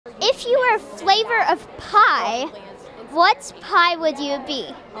if you were a flavor of pie, what pie would you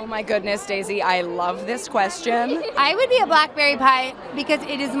be? Oh my goodness, Daisy, I love this question. I would be a blackberry pie because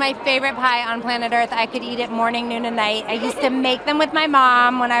it is my favorite pie on planet Earth. I could eat it morning, noon, and night. I used to make them with my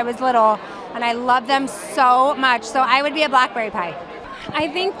mom when I was little, and I love them so much. So I would be a blackberry pie. I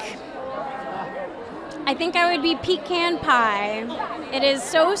think I would be pecan pie. It is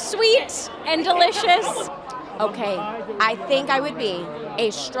so sweet and delicious. Okay, I think I would be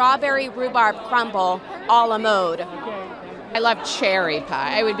a strawberry rhubarb crumble a la mode. I love cherry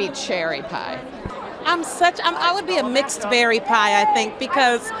pie. I would be cherry pie. I would be a mixed berry pie, I think,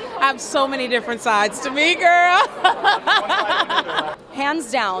 because I have so many different sides to me, girl.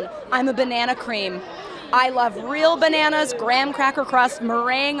 Hands down, I'm a banana cream. I love real bananas, graham cracker crust,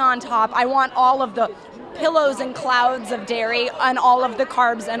 meringue on top. I want all of the pillows and clouds of dairy and all of the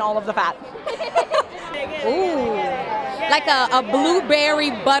carbs and all of the fat. Ooh, like a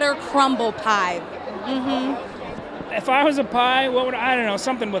blueberry butter crumble pie. If I was a pie, what would I don't know,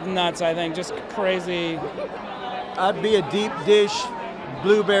 something with nuts, I think, just crazy. I'd be a deep dish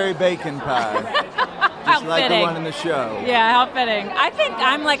blueberry bacon pie. Just like the one in the show. Yeah, how fitting. I think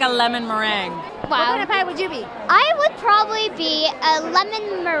I'm like a lemon meringue. Wow. What kind of pie would you be? I would probably be a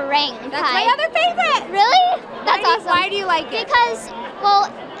lemon meringue pie. That's my other favorite. Really? That's awesome. Why do you like it? Because, well,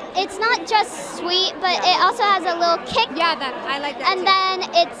 it's not just sweet, but it also has a little kick. Yeah, I like that. And then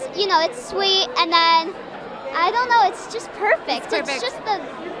it's sweet, and then, I don't know, it's just perfect. It's just the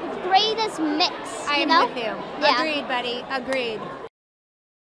greatest mix, I you am know? with you. Yeah. Agreed, buddy. Agreed.